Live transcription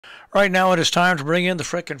Right now it is time to bring in the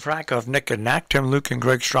frick and frack of Nick and Nack, Tim, Luke, and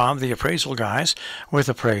Greg Strahm, the Appraisal Guys, with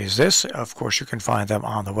Appraise This. Of course, you can find them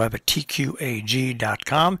on the web at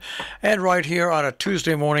tqag.com and right here on a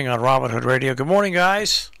Tuesday morning on Robin Hood Radio. Good morning,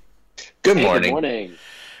 guys. Good morning. Good morning.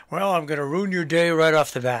 Well, I'm going to ruin your day right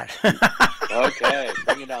off the bat. Okay,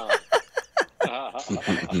 bring it on.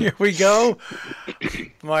 Here we go.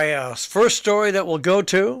 My first story that we'll go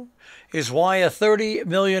to is why a $30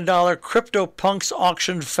 million CryptoPunks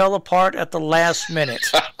auction fell apart at the last minute.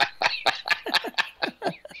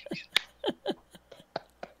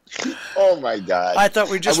 Oh my God! I thought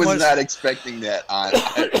we just I was not expecting that.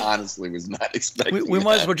 I honestly was not expecting. We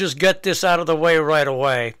might as well just get this out of the way right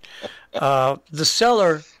away. The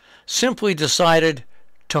seller simply decided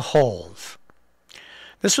to hold.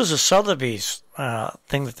 This was a Sotheby's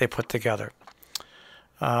thing that they put together.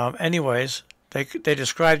 Anyways, they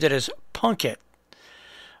described it as Punk It.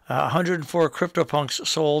 104 CryptoPunks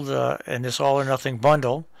sold in this all-or-nothing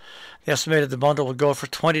bundle. They estimated the bundle would go for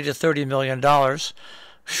 $20 to $30 million,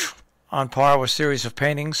 on par with a series of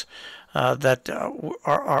paintings that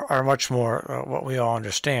are much more what we all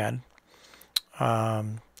understand.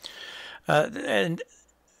 And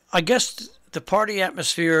I guess the party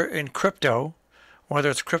atmosphere in crypto, whether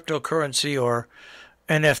it's cryptocurrency or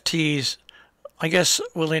NFTs, I guess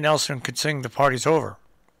Willie Nelson could sing "The Party's Over."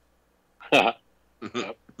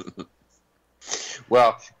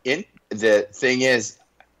 Well, the thing is,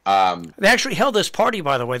 they actually held this party,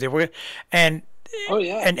 by the way. They were, and Oh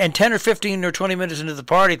yeah, and 10 or 15 or 20 minutes into the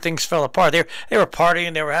party, things fell apart. They were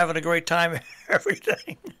partying, they were having a great time,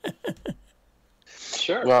 everything.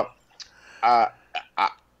 sure. well,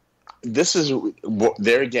 this is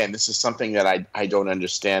there again. This is something that I don't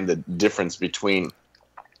understand the difference between,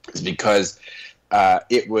 is because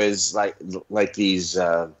it was like these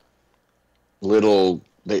little.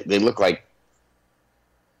 They look like,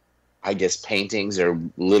 I guess, paintings or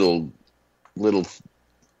little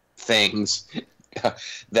things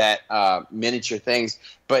that miniature things.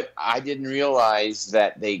 But I didn't realize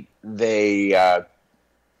that they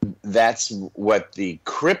that's what the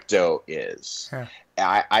crypto is. Huh.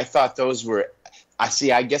 I thought those were.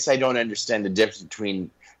 I guess I don't understand the difference between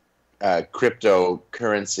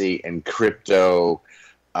cryptocurrency and crypto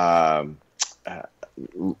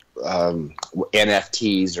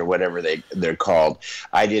NFTs or whatever they're called.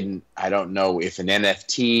 I don't know if an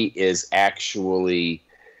NFT is actually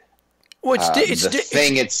the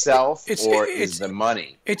thing itself, or is the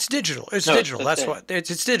money. It's digital. It's No, digital. it's That's thing. what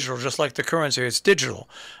it's digital, just like the currency. It's digital,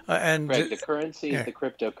 and Right, the currency yeah. is the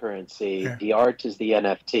cryptocurrency. Yeah. The art is the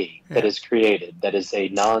NFT that Yeah. is created. That is a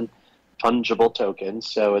non-fungible token.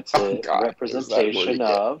 So it's a God, representation is that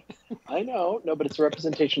of. I know, no, but it's a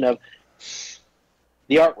representation of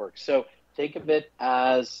the artwork. So think of it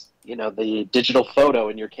as, the digital photo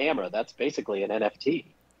in your camera. That's basically an NFT.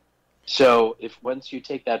 So if once you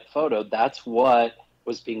take that photo, that's what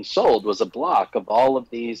was being sold, was a block of all of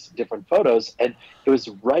these different photos. And it was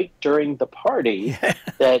right during the party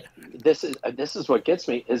that this is what gets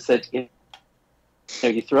me, is that you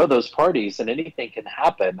throw those parties and anything can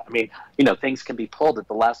happen. I mean, things can be pulled at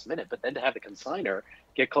the last minute, but then to have the consignor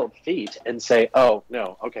get cold feet and say, oh,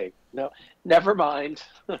 no, okay, no, never mind.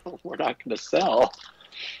 We're not going to sell.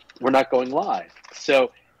 We're not going live.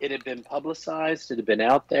 So it had been publicized. It had been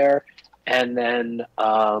out there. And then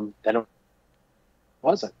it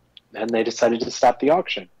wasn't. And they decided to stop the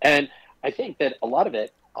auction. And I think that a lot of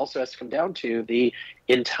it also has to come down to the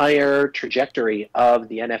entire trajectory of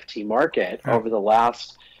the NFT market over the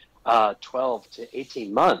last 12 to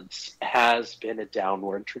 18 months has been a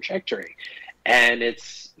downward trajectory. And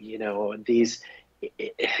it's,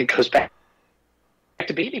 it goes back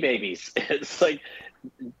to Beanie Babies. It's like,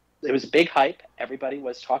 it was a big hype. Everybody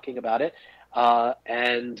was talking about it.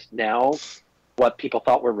 And now what people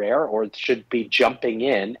thought were rare or should be jumping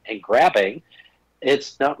in and grabbing,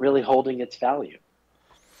 it's not really holding its value.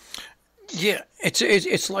 yeah,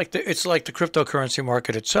 it's like the cryptocurrency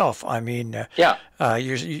market itself. I mean,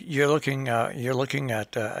 you're looking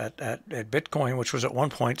at Bitcoin, which was at one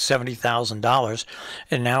point $70,000,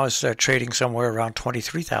 and now it's trading somewhere around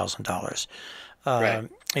 $23,000. Right.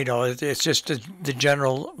 It's just the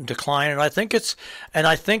general decline, and I think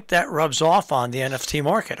that rubs off on the NFT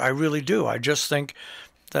market. I really do. I just think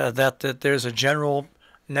that there's a general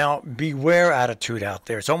now beware attitude out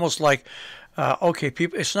there. It's almost like, okay,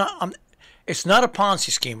 people. It's not a Ponzi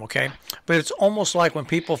scheme, okay, but it's almost like when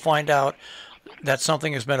people find out that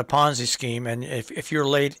something has been a Ponzi scheme, and if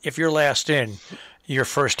you're last in, you're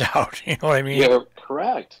first out. You know what I mean? You're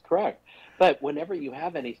correct. But whenever you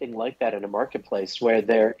have anything like that in a marketplace where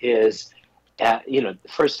there is,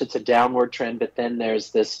 first it's a downward trend, but then there's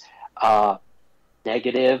this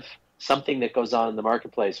negative, something that goes on in the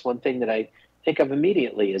marketplace. One thing that I think of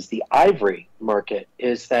immediately is the ivory market,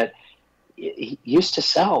 is that it used to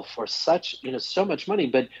sell for such, so much money,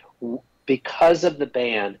 but because of the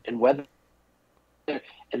ban and whether,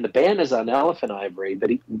 and the ban is on elephant ivory, but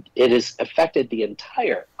it has affected the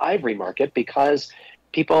entire ivory market because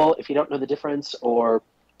people, if you don't know the difference, or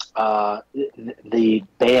the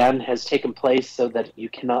ban has taken place so that you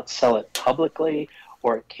cannot sell it publicly,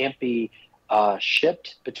 or it can't be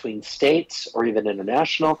shipped between states or even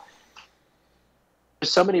international.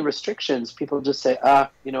 There's so many restrictions, people just say,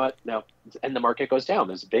 you know what, no. And the market goes down.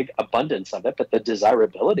 There's a big abundance of it, but the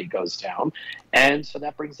desirability goes down. And so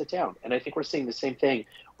that brings it down. And I think we're seeing the same thing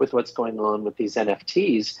with what's going on with these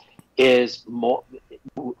NFTs.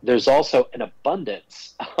 There's also an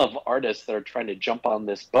abundance of artists that are trying to jump on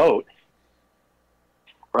this boat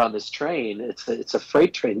or on this train. It's a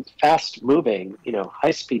freight train, fast moving,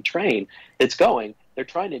 high speed train that's going. They're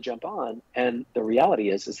trying to jump on, and the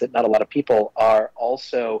reality is that not a lot of people are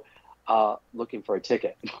also looking for a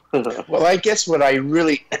ticket. Well, I guess what I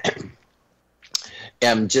really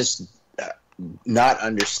am just not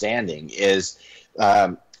understanding is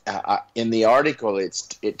in the article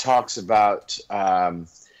it talks about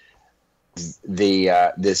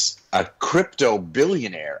this crypto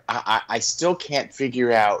billionaire. I still can't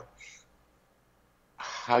figure out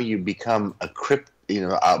how you become a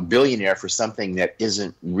billionaire for something that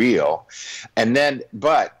isn't real. And then,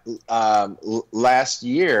 but last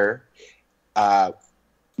year,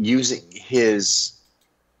 using his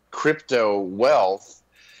crypto wealth,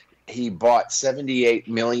 he bought $78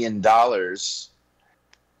 million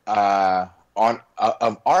of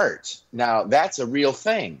art. Now that's a real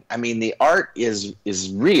thing. I mean, the art is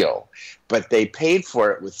real, but they paid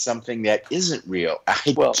for it with something that isn't real.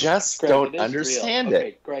 Greg, don't understand it.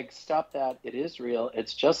 Okay, Greg, stop that. It is real.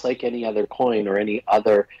 It's just like any other coin or any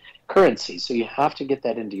other currency. So you have to get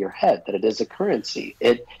that into your head that it is a currency.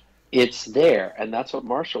 It's there, and that's what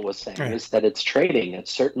Marshall was saying, is that it's trading at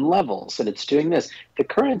certain levels and it's doing this. The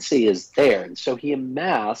currency is there, and so he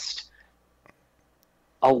amassed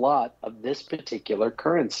a lot of this particular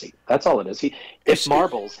currency. That's all it is. If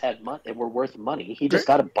marbles were worth money, he just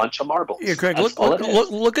got a bunch of marbles. Yeah, Greg,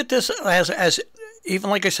 look at this as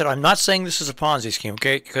even like I said, I'm not saying this is a Ponzi scheme,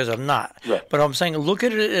 okay? Because I'm not. Right. But I'm saying look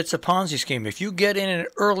at it, it's a Ponzi scheme. If you get in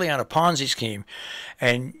early on a Ponzi scheme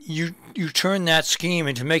and you turn that scheme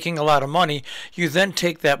into making a lot of money, you then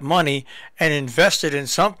take that money and invest it in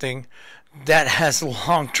something that has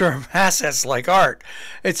long-term assets like art.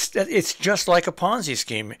 It's just like a Ponzi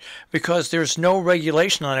scheme because there's no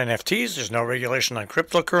regulation on NFTs. There's no regulation on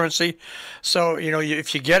cryptocurrency. So,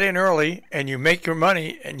 if you get in early and you make your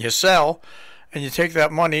money and you sell and you take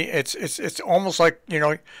that money, it's almost like,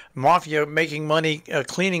 mafia making money,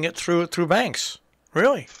 cleaning it through banks.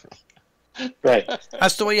 Really. Right.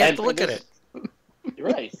 That's the way you have to look at it.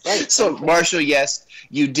 Right. So, Marshall, yes,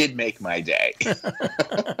 you did make my day.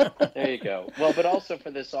 There you go. Well, but also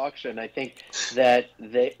for this auction, I think that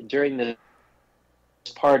during this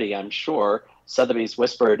party, I'm sure Sotheby's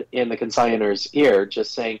whispered in the consignor's ear,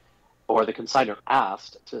 just saying, or the consignor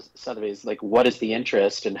asked to Sotheby's, like, what is the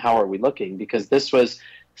interest and how are we looking? Because this was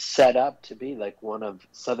set up to be like one of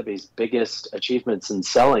Sotheby's biggest achievements in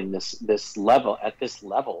selling this level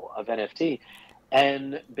of NFT.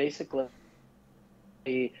 And basically,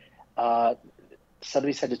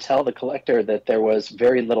 Sotheby's had to tell the collector that there was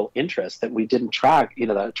very little interest, that we didn't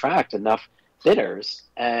attract enough bidders,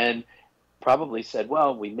 and probably said,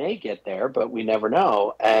 well, we may get there, but we never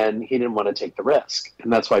know. And he didn't want to take the risk.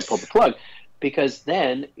 And that's why I pulled the plug. Because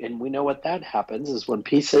then, and we know what that happens, is when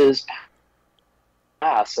pieces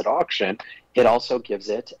pass at auction, it also gives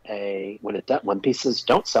it when pieces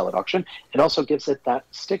don't sell at auction, it also gives it that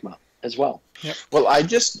stigma as well. Yep. Well, I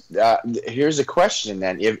just here's a question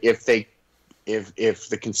then: if the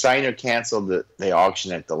consignor canceled the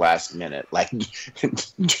auction at the last minute, like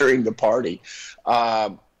during the party,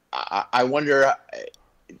 I wonder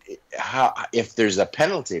if there's a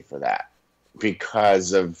penalty for that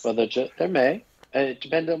because of. Well, there may. It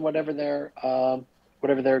depends on whatever their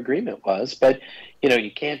agreement was, but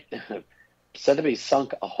you can't. Sotheby's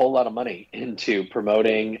sunk a whole lot of money into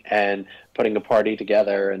promoting and putting a party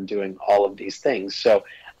together and doing all of these things. So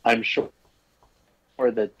I'm sure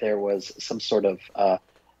that there was some sort of.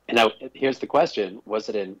 Now, here's the question: was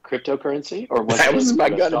it in cryptocurrency or was that it in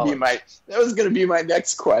that was going to be my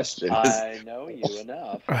next question? I know you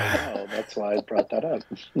enough. I know. That's why I brought that up.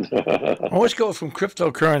 Let's go from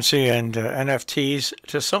cryptocurrency and NFTs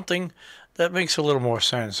to something that makes a little more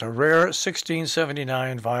sense. A rare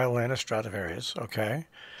 1679 violin, a Stradivarius, okay?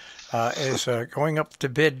 is going up to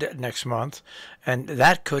bid next month, and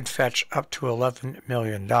that could fetch up to $11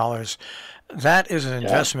 million. That is an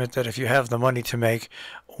investment that if you have the money to make,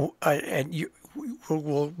 and you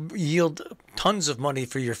will yield tons of money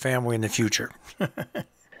for your family in the future.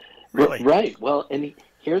 Really. Right. Well, and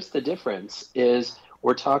here's the difference is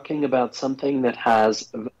we're talking about something that has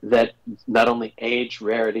that not only age,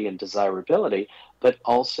 rarity, and desirability, but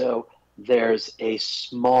also there's a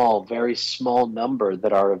small, very small number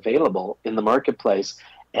that are available in the marketplace,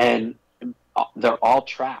 and they're all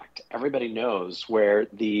tracked. Everybody knows where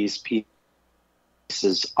these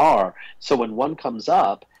pieces are. So when one comes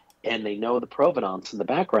up and they know the provenance in the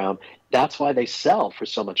background, that's why they sell for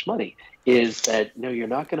so much money. Is that no, you're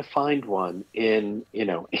not going to find one in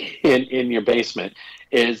in your basement.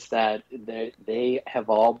 Is that they have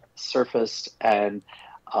all surfaced and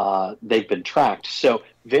they've been tracked. So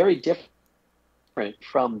very different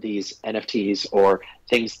from these NFTs or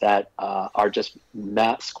things that are just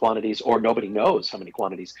mass quantities or nobody knows how many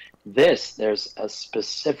quantities. There's a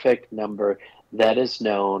specific number that is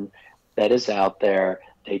known, that is out there.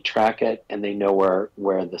 They track it and they know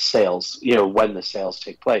where the sales, when the sales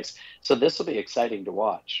take place. So this will be exciting to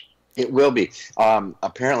watch. It will be.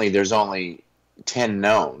 Apparently, there's only 10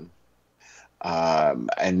 known,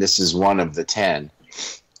 and this is one of the 10.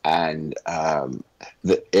 And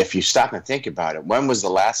if you stop and think about it, when was the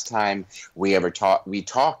last time we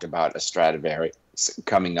talked about a Stradivarius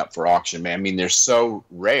coming up for auction? I mean, they're so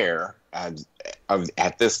rare at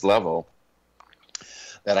this level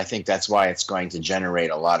that I think that's why it's going to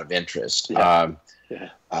generate a lot of interest. Yeah.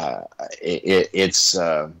 It's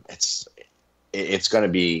going to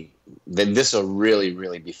be. This will really,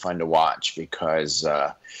 really be fun to watch because,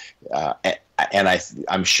 and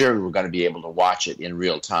I'm sure we're going to be able to watch it in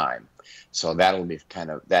real time. So that'll be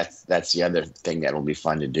that's the other thing that'll be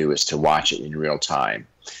fun to do is to watch it in real time.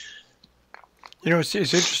 It's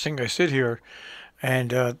interesting. I sit here.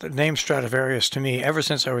 And the name Stradivarius to me, ever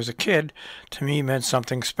since I was a kid, to me meant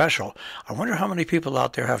something special. I wonder how many people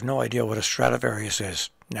out there have no idea what a Stradivarius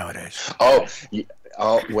is nowadays.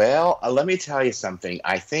 Well, let me tell you something.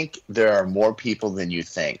 I think there are more people than you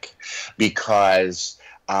think because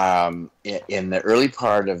in the early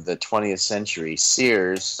part of the 20th century,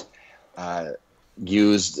 Sears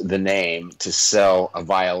used the name to sell a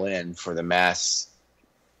violin for the masses.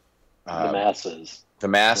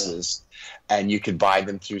 And you could buy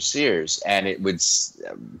them through Sears, and it would,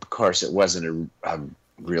 of course, it wasn't a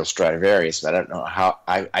real Stradivarius. But I don't know how.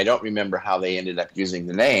 I don't remember how they ended up using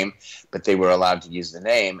the name, but they were allowed to use the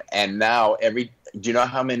name. And now do you know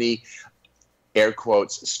how many air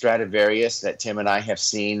quotes Stradivarius that Tim and I have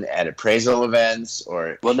seen at appraisal events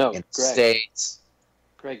or in the States?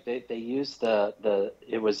 Greg, they used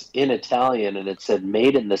it was in Italian and it said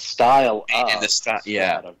made in the style of. In the style,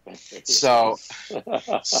 yeah.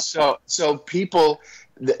 So people,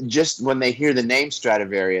 just when they hear the name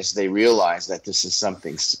Stradivarius, they realize that this is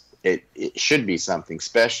something, it should be something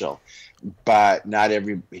special. But not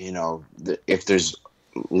every, if there's,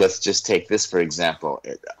 let's just take this for example,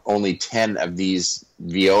 only 10 of these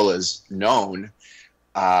violas known,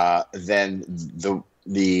 then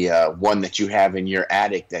the one that you have in your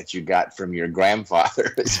attic that you got from your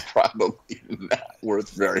grandfather is probably not worth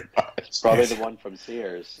very much. It's probably the one from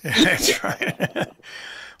Sears. That's right.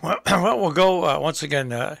 Well, we'll go once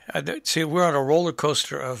again. See, we're on a roller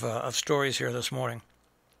coaster of stories here this morning.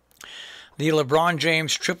 The LeBron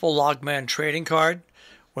James triple logman trading card,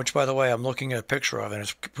 which, by the way, I'm looking at a picture of, and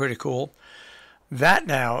it's pretty cool. That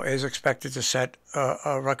now is expected to set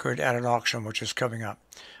a record at an auction, which is coming up.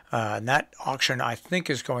 And that auction, I think,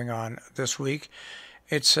 is going on this week.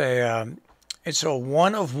 It's a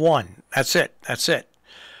one of one. That's it.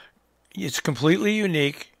 It's completely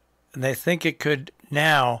unique, and they think it could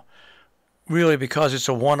now, really, because it's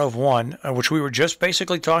a one of one, which we were just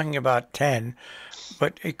basically talking about 10,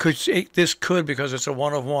 but this could, because it's a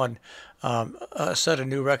one of one, set a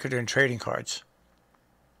new record in trading cards.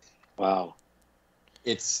 Wow.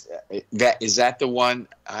 Is that the one?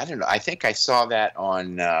 I don't know. I think I saw that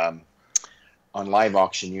on Live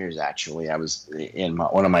Auctioneers. Actually, I was in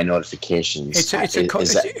one of my notifications.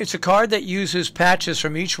 It's a card that uses patches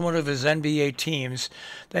from each one of his NBA teams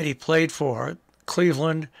that he played for: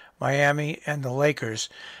 Cleveland, Miami, and the Lakers.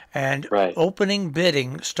 And opening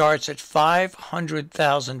bidding starts at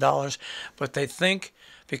 $500,000, but they think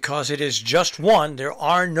because it is just one, there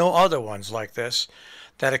are no other ones like this,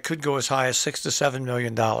 that it could go as high as $6 to $7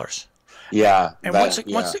 million. Yeah. And once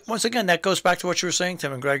again, that goes back to what you were saying,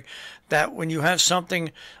 Tim and Greg, that when you have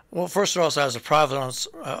something, well, first of all, it has the provenance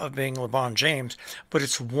of being LeBron James, but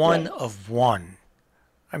it's one of one.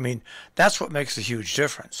 I mean, that's what makes a huge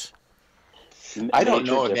difference. I don't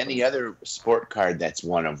know of difference. any other sport card that's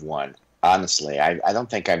one of one. Honestly, I don't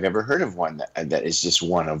think I've ever heard of one that is just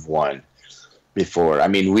one of one before. I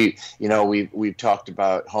mean, we've talked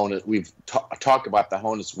about talked about the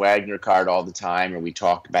Honus Wagner card all the time, or we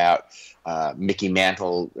talk about Mickey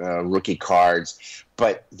Mantle rookie cards,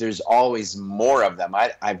 but there's always more of them.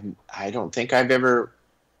 I don't think I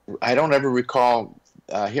don't ever recall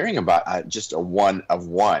hearing about just a one of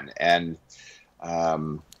one, and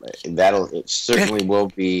it certainly will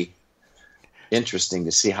be interesting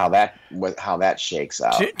to see how that shakes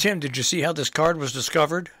out. Tim, did you see how this card was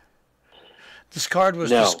discovered? This card was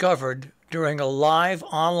No. discovered during a live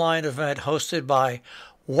online event hosted by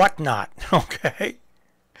Whatnot. Okay,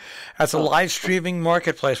 that's a live streaming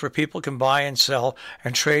marketplace where people can buy and sell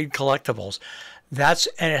and trade collectibles. And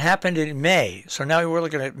it happened in May. So now we're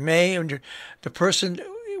looking at May, and the person,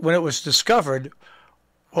 when it was discovered,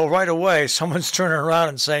 well, right away someone's turning around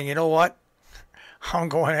and saying, you know what? I'm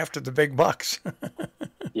going after the big bucks.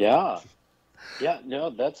 Yeah. Yeah,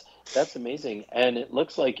 no, that's amazing. And it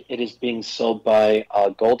looks like it is being sold by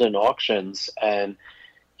Golden Auctions, and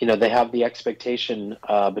they have the expectation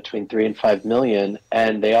between 3 and 5 million,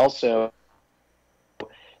 and they also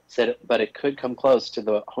said, but it could come close to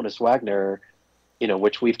the Honus Wagner,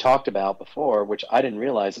 which we've talked about before, which I didn't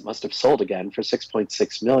realize it must have sold again for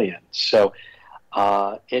 6.6 million. So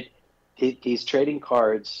these trading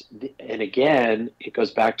cards, and again, it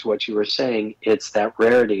goes back to what you were saying. It's that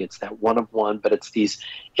rarity. It's that one of one. But it's the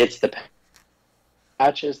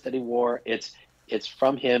patches that he wore. It's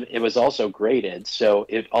from him. It was also graded, so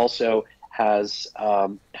it also has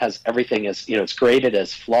everything as it's graded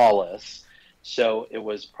as flawless. So it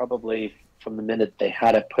was probably from the minute they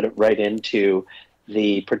had it, put it right into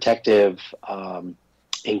the protective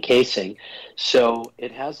encasing. So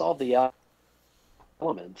it has all the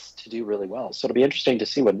elements to do really well. So it'll be interesting to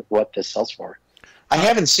see what this sells for. I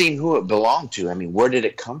haven't seen who it belonged to. I mean, where did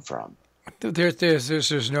it come from?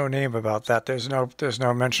 There's no name about that. There's no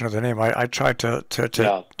mention of the name. I tried to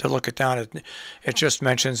look it down. It just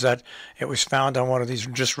mentions that it was found on one of these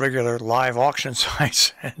just regular live auction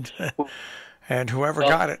sites, and whoever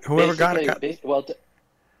got it. Well,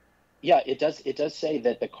 yeah, it does say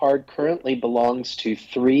that the card currently belongs to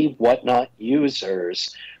 3 Whatnot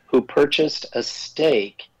users who purchased a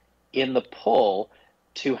stake in the pull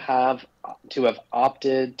to have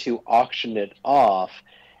opted to auction it off.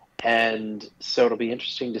 And so it'll be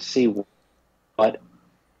interesting to see how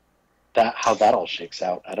that all shakes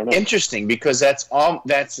out. I don't know. Interesting, because that's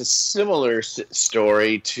a similar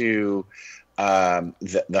story to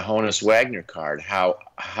the Honus Wagner card. How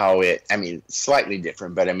it, I mean, slightly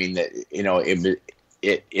different, but I mean that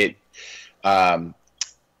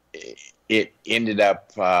it ended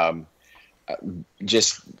up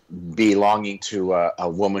just belonging to a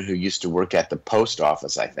woman who used to work at the post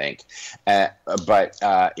office, I think. But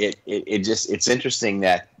it's interesting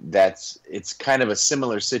that it's kind of a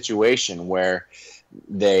similar situation where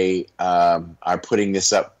they are putting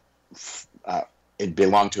this up. It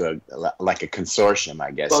belonged to a consortium,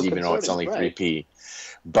 I guess, even though it's only 3P.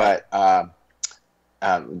 But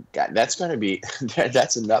that's going to be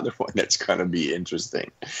that's another one that's going to be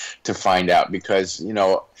interesting to find out, because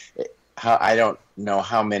I don't know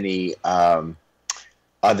how many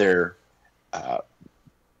other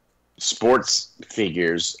sports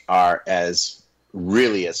figures are as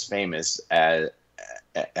famous as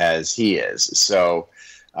he is. So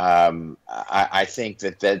I think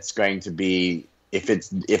that's going to be, if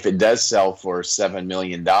it does sell for $7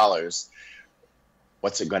 million,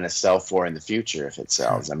 what's it going to sell for in the future if it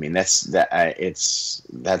sells? I mean, that's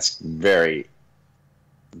very,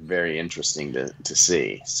 very interesting to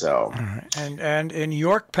see. So, and in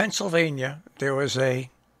York, Pennsylvania, there was a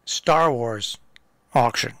Star Wars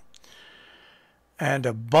auction, and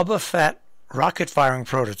a Boba Fett rocket firing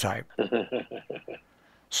prototype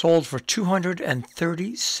sold for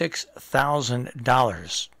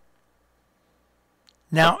 $236,000.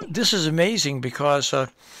 Now, this is amazing because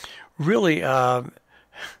really,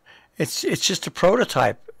 it's just a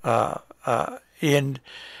prototype, and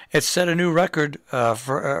it set a new record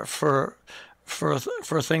for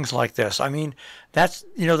things like this. I mean, that's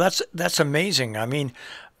amazing. I mean,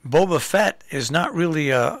 Boba Fett is not really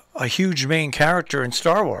a huge main character in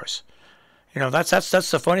Star Wars.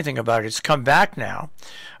 That's the funny thing about it. It's come back now,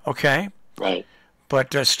 okay? Right.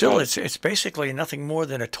 But still, right. It's basically nothing more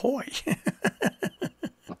than a toy.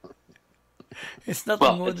 It's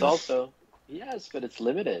nothing more. It's also, yes, but it's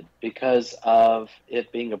limited because of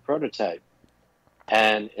it being a prototype,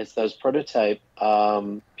 and it's those prototype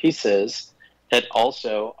pieces that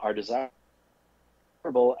also are desirable.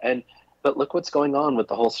 And But look what's going on with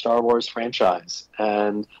the whole Star Wars franchise.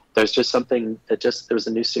 And there's just something that there was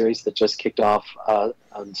a new series that just kicked off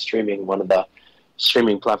on streaming, one of the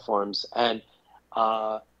streaming platforms. And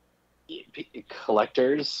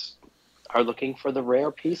collectors are looking for the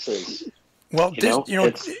rare pieces. Well,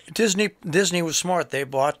 Disney was smart. They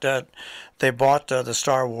bought the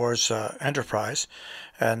Star Wars Enterprise,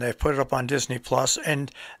 and they put it up on Disney Plus,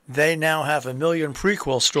 and they now have 1 million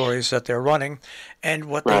prequel stories that they're running. And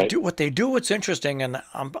what's interesting, and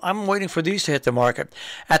I'm waiting for these to hit the market.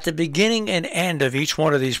 At the beginning and end of each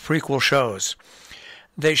one of these prequel shows,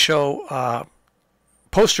 they show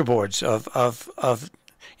poster boards of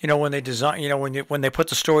when they design, when they put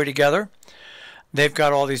the story together. They've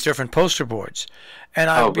got all these different poster boards, and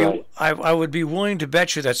I would be willing to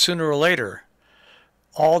bet you that sooner or later,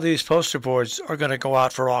 all these poster boards are going to go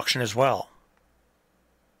out for auction as well.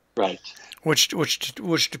 Right. Which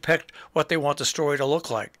depict what they want the story to look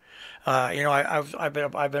like. I've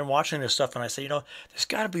been watching this stuff, and I say, there's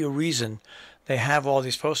got to be a reason they have all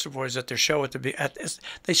these poster boards that they show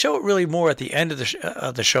they show it really more at the end of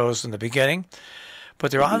the shows than the beginning. But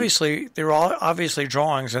they're all obviously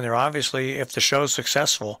drawings, and they're obviously, if the show's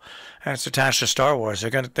successful and it's attached to Star Wars, they're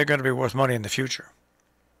going to be worth money in the future.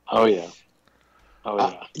 Oh yeah.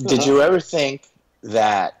 Did you ever think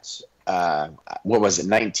that what was it,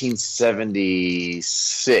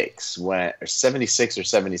 1976 or 76 or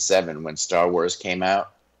 77 when Star Wars came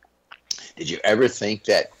out? Did you ever think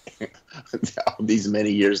that all these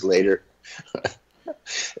many years later,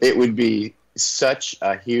 it would be such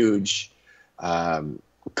a huge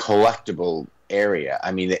collectible area?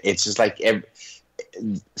 I mean, it's just like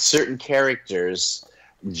certain characters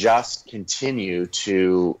just continue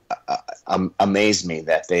to amaze me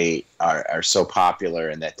that they are so popular,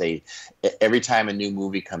 and that every time a new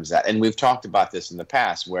movie comes out, and we've talked about this in the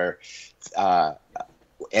past, where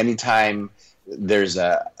anytime there's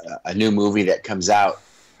a new movie that comes out,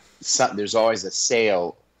 there's always a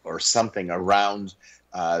sale or something around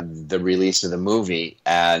the release of the movie,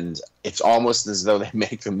 and it's almost as though they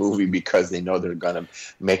make the movie because they know they're going to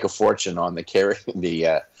make a fortune on the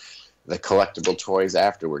collectible toys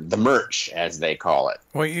afterward, the merch as they call it.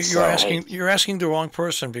 Well, you're asking the wrong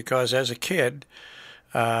person, because as a kid,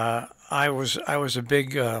 I was a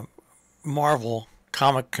big Marvel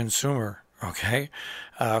comic consumer. Okay,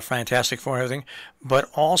 Fantastic Four and everything, but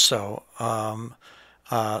also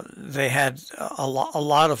they had a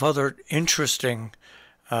lot of other interesting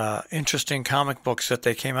comic books that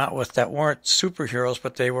they came out with that weren't superheroes,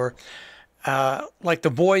 but they were like the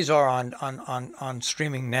boys are on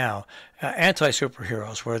streaming now,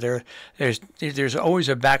 anti-superheroes, where there's always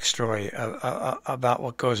a backstory about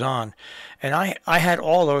what goes on, and I had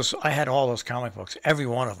all those comic books, every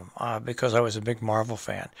one of them, because I was a big Marvel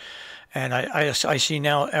fan. And I see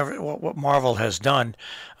now what Marvel has done.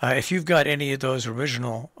 If you've got any of those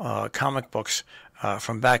original comic books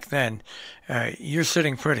from back then, you're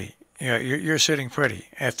sitting pretty. You're sitting pretty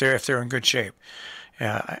if they're in good shape.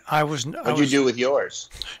 What do you do with yours?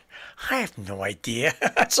 I have no idea.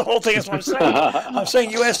 That's the whole thing. That's what I'm saying. I'm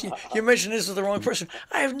saying you mentioned this to the wrong person.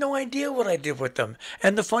 I have no idea what I did with them.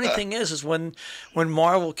 And the funny thing is when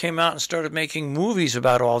Marvel came out and started making movies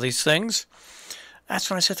about all these things, that's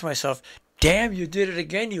when I said to myself, damn, you did it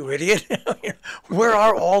again, you idiot. Where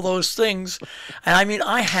are all those things? And I mean,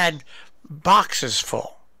 I had boxes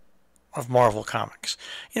full of Marvel comics.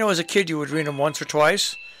 As a kid, you would read them once or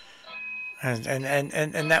twice, and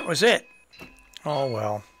that was it. Oh,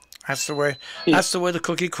 well, that's the way the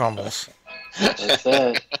cookie crumbles. That's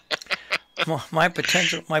it. My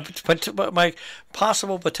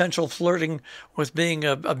possible potential flirting with being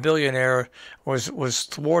a billionaire was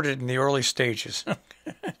thwarted in the early stages.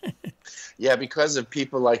 Yeah, because of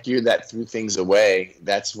people like you that threw things away.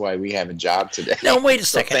 That's why we have a job today. No, wait a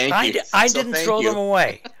second. Thank you. I didn't throw them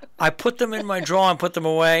away. I put them in my drawer and put them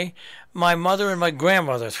away. My mother and my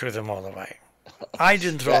grandmother threw them all away. I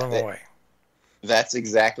didn't throw them away. That's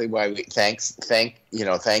exactly why we thanks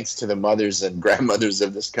to the mothers and grandmothers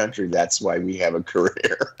of this country. That's why we have a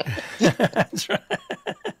career. That's right.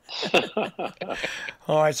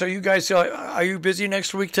 All right. So you guys, are you busy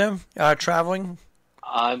next week, Tim? Traveling?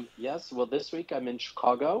 Yes. Well, this week I'm in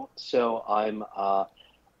Chicago, so I'm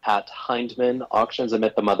at Hindman Auctions. I'm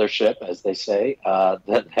at the mothership, as they say,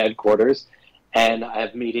 the headquarters, and I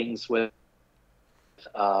have meetings with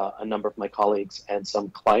a number of my colleagues and some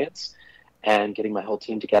clients, and getting my whole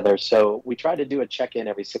team together. So we try to do a check-in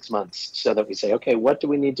every 6 months, so that we say, okay, what do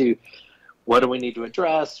we need to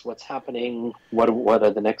address? What's happening? What are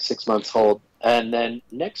the next 6 months hold? And then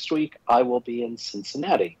next week I will be in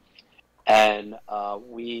Cincinnati, and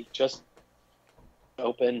we just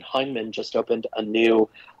opened, Heinemann just opened a new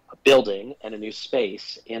building and a new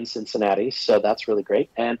space in Cincinnati, so that's really great.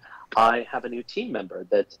 And I have a new team member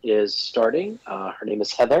that is starting. Her name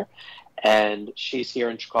is Heather, and she's here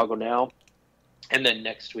in Chicago now. And then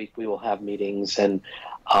next week we will have meetings and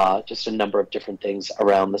just a number of different things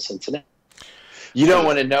around the Cincinnati. You don't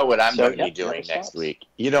want to know what I'm going to be doing next week.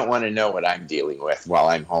 You don't want to know what I'm dealing with while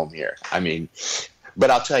I'm home here. I mean,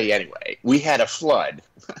 but I'll tell you anyway. We had a flood,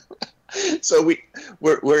 so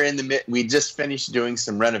we're in the we just finished doing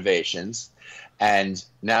some renovations, and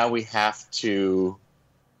now we have to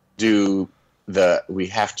take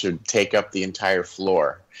up the entire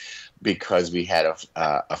floor because we had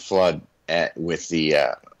a flood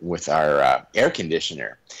with our air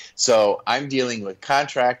conditioner. So I'm dealing with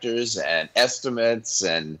contractors and estimates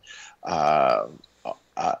and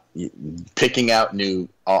picking out new.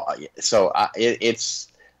 It's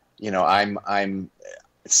I'm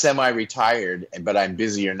semi-retired, but I'm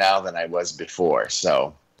busier now than I was before.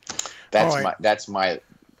 So that's my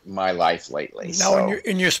life lately. Now,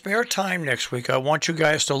 in your spare time next week, I want you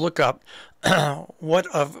guys to look up what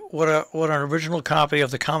an original copy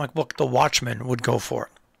of the comic book The Watchmen would go for.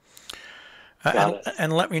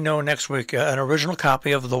 And let me know next week an original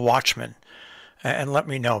copy of The Watchmen, and let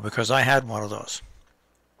me know because I had one of those.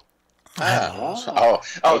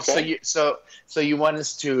 Okay. So you want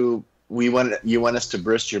us to you want us to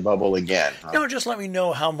burst your bubble again? Huh? No, just let me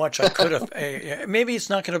know how much I could have. Maybe it's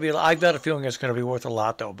not going to be. I've got a feeling it's going to be worth a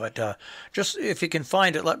lot, though. But just if you can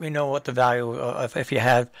find it, let me know what the value if you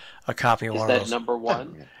have a copy of one of those. Is that number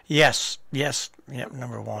one? Yes,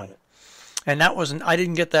 number one. And that wasn't. I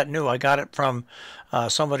didn't get that new. I got it from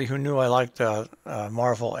somebody who knew I liked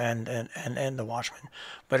Marvel and the Watchmen.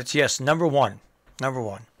 But it's number one. Number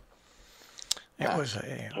one. It was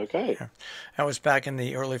okay. That was back in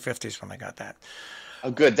the early 50s when I got that. Oh,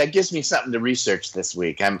 good. That gives me something to research this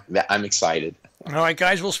week. I'm excited. All right,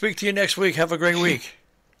 guys. We'll speak to you next week. Have a great week.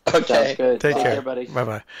 Okay. Sounds good. Take care, everybody.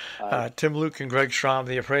 Bye-bye. Tim Luke and Greg Strahm,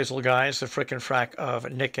 the Appraisal Guys, the frickin' frack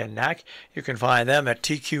of Nick and Knack. You can find them at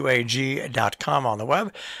tqag.com on the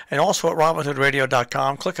web and also at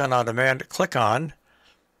robinhoodradio.com. Click on demand. Click on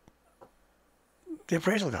the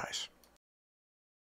Appraisal Guys.